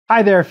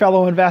Hi there,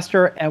 fellow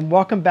investor, and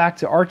welcome back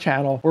to our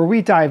channel where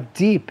we dive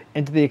deep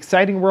into the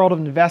exciting world of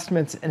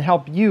investments and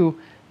help you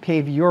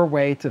pave your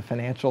way to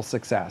financial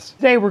success.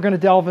 Today, we're going to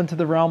delve into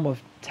the realm of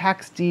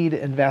tax deed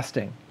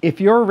investing. If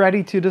you're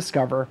ready to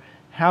discover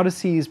how to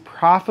seize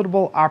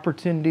profitable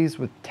opportunities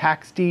with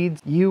tax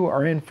deeds, you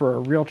are in for a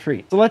real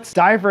treat. So let's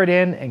dive right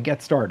in and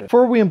get started.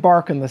 Before we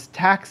embark on this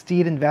tax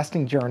deed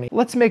investing journey,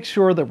 let's make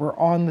sure that we're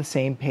on the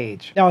same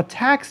page. Now, a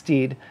tax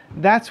deed,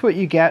 that's what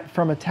you get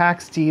from a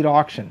tax deed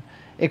auction.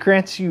 It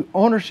grants you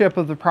ownership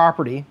of the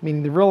property,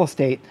 meaning the real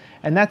estate,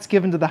 and that's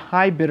given to the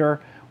high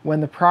bidder when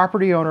the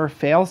property owner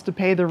fails to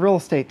pay the real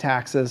estate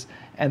taxes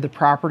and the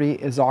property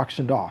is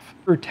auctioned off.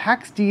 Through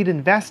tax deed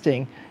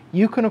investing,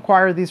 you can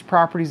acquire these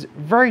properties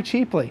very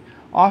cheaply,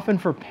 often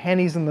for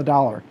pennies on the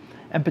dollar,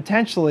 and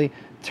potentially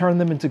turn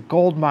them into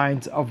gold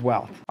mines of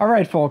wealth. All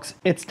right, folks,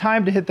 it's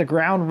time to hit the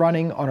ground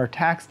running on our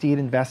tax deed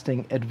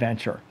investing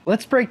adventure.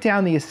 Let's break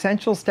down the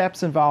essential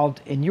steps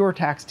involved in your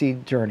tax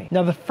deed journey.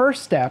 Now, the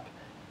first step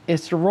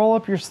is to roll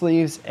up your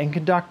sleeves and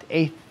conduct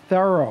a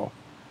thorough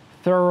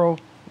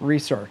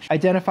research.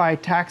 Identify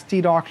tax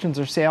deed auctions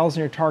or sales in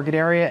your target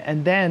area,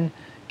 and then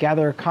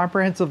gather a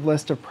comprehensive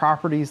list of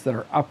properties that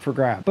are up for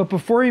grabs. But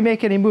before you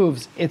make any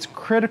moves, it's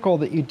critical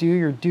that you do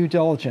your due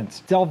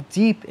diligence. Delve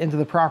deep into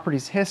the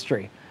property's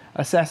history,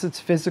 assess its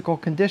physical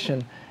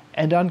condition,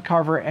 and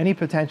uncover any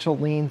potential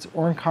liens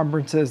or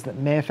encumbrances that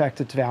may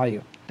affect its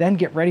value. Then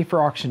get ready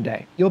for auction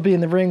day. You'll be in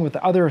the ring with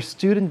other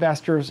astute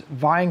investors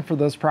vying for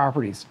those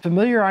properties.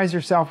 Familiarize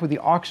yourself with the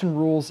auction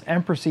rules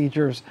and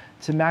procedures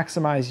to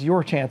maximize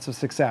your chance of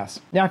success.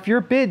 Now, if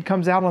your bid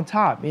comes out on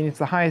top, meaning it's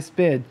the highest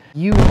bid,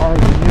 you are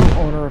the new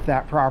owner of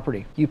that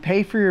property. You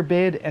pay for your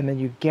bid and then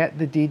you get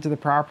the deed to the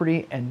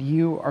property and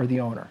you are the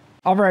owner.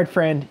 All right,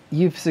 friend,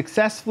 you've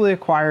successfully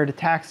acquired a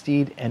tax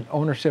deed and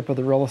ownership of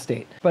the real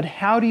estate. But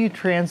how do you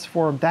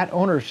transform that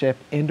ownership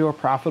into a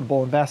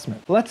profitable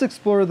investment? Let's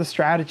explore the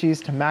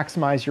strategies to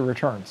maximize your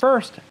returns.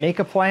 First, make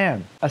a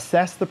plan.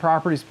 Assess the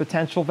property's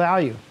potential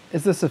value.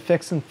 Is this a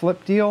fix and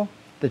flip deal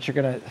that you're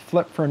going to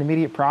flip for an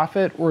immediate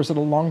profit, or is it a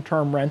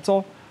long-term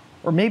rental?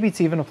 Or maybe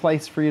it's even a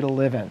place for you to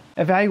live in.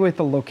 Evaluate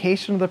the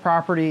location of the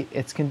property,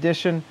 its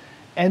condition,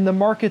 and the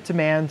market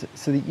demand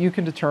so that you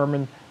can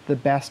determine the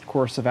best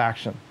course of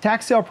action.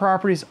 Tax sale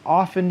properties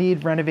often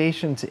need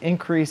renovation to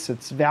increase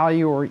its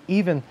value or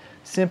even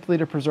simply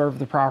to preserve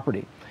the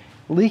property.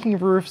 Leaking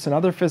roofs and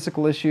other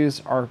physical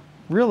issues are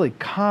really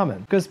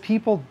common because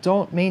people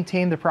don't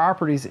maintain the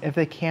properties if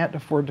they can't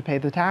afford to pay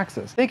the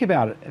taxes. Think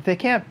about it. If they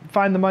can't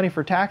find the money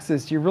for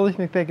taxes, do you really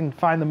think they can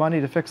find the money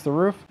to fix the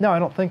roof? No, I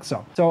don't think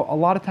so. So a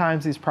lot of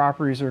times these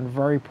properties are in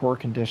very poor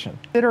condition.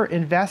 Consider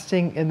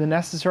investing in the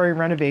necessary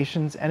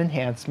renovations and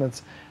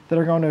enhancements that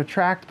are going to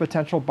attract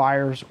potential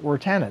buyers or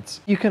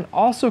tenants. You can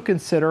also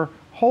consider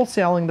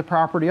wholesaling the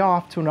property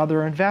off to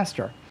another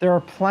investor. There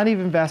are plenty of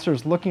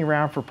investors looking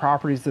around for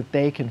properties that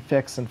they can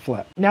fix and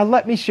flip. Now,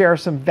 let me share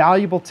some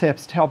valuable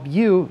tips to help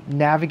you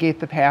navigate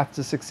the path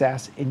to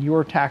success in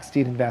your tax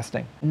deed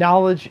investing.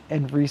 Knowledge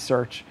and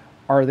research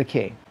are the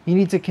key. You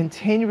need to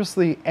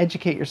continuously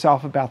educate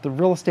yourself about the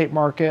real estate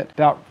market,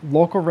 about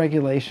local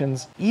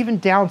regulations, even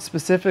down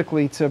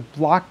specifically to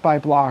block by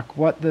block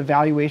what the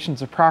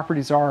valuations of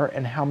properties are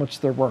and how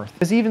much they're worth.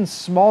 Because even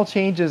small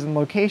changes in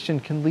location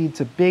can lead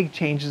to big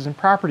changes in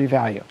property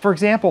value. For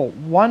example,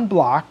 one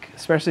block,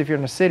 especially if you're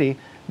in a city,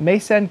 may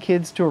send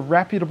kids to a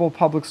reputable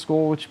public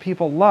school, which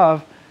people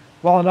love,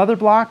 while another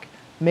block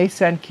may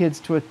send kids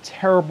to a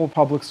terrible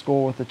public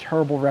school with a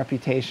terrible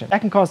reputation.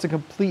 That can cause a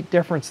complete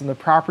difference in the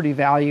property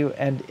value,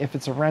 and if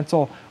it's a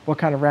rental, what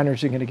kind of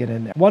renters you're going to get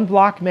in there. One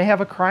block may have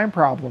a crime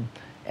problem,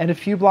 and a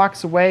few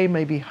blocks away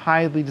may be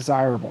highly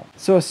desirable.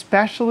 So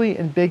especially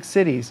in big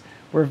cities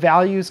where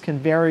values can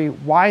vary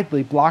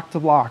widely block to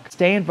block,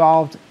 stay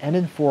involved and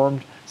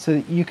informed so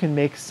that you can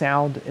make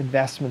sound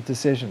investment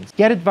decisions.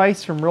 Get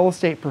advice from real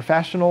estate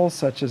professionals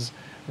such as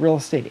real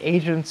estate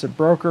agents or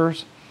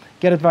brokers.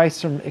 Get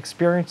advice from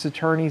experienced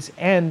attorneys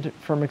and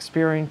from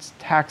experienced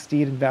tax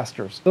deed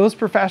investors. Those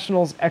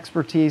professionals'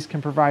 expertise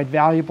can provide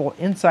valuable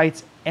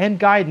insights and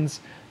guidance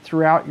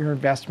throughout your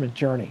investment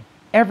journey.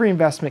 Every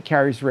investment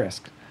carries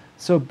risk,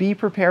 so be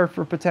prepared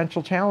for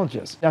potential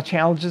challenges. Now,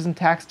 challenges in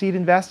tax deed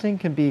investing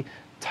can be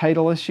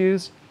title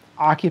issues,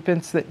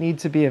 occupants that need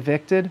to be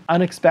evicted,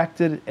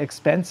 unexpected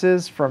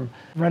expenses from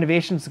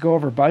renovations that go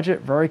over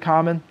budget, very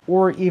common,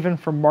 or even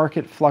from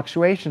market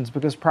fluctuations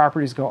because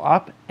properties go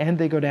up and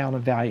they go down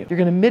in value. You're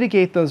going to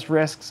mitigate those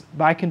risks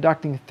by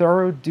conducting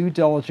thorough due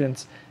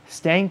diligence,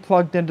 staying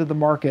plugged into the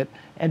market,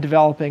 and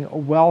developing a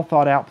well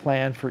thought out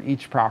plan for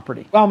each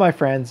property. Well, my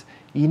friends,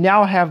 you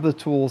now have the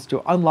tools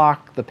to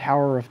unlock the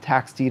power of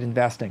tax deed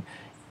investing.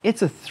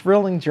 It's a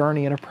thrilling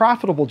journey and a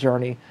profitable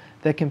journey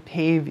that can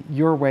pave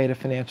your way to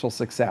financial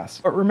success.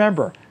 But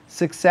remember,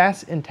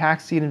 success in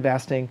tax deed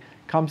investing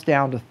comes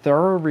down to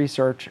thorough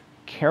research,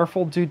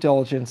 careful due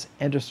diligence,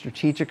 and a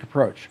strategic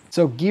approach.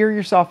 So gear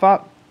yourself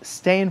up,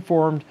 stay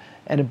informed,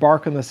 and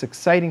embark on this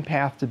exciting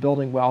path to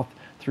building wealth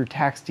through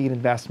tax deed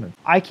investments.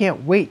 I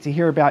can't wait to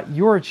hear about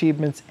your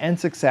achievements and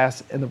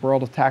success in the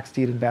world of tax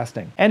deed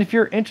investing. And if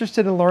you're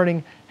interested in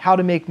learning how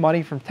to make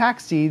money from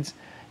tax deeds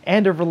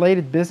and a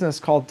related business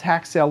called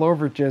tax sale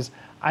overages,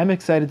 I'm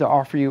excited to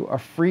offer you a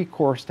free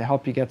course to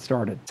help you get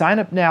started. Sign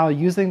up now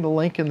using the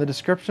link in the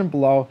description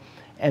below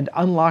and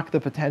unlock the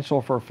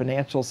potential for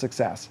financial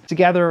success.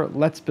 Together,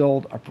 let's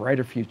build a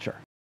brighter future.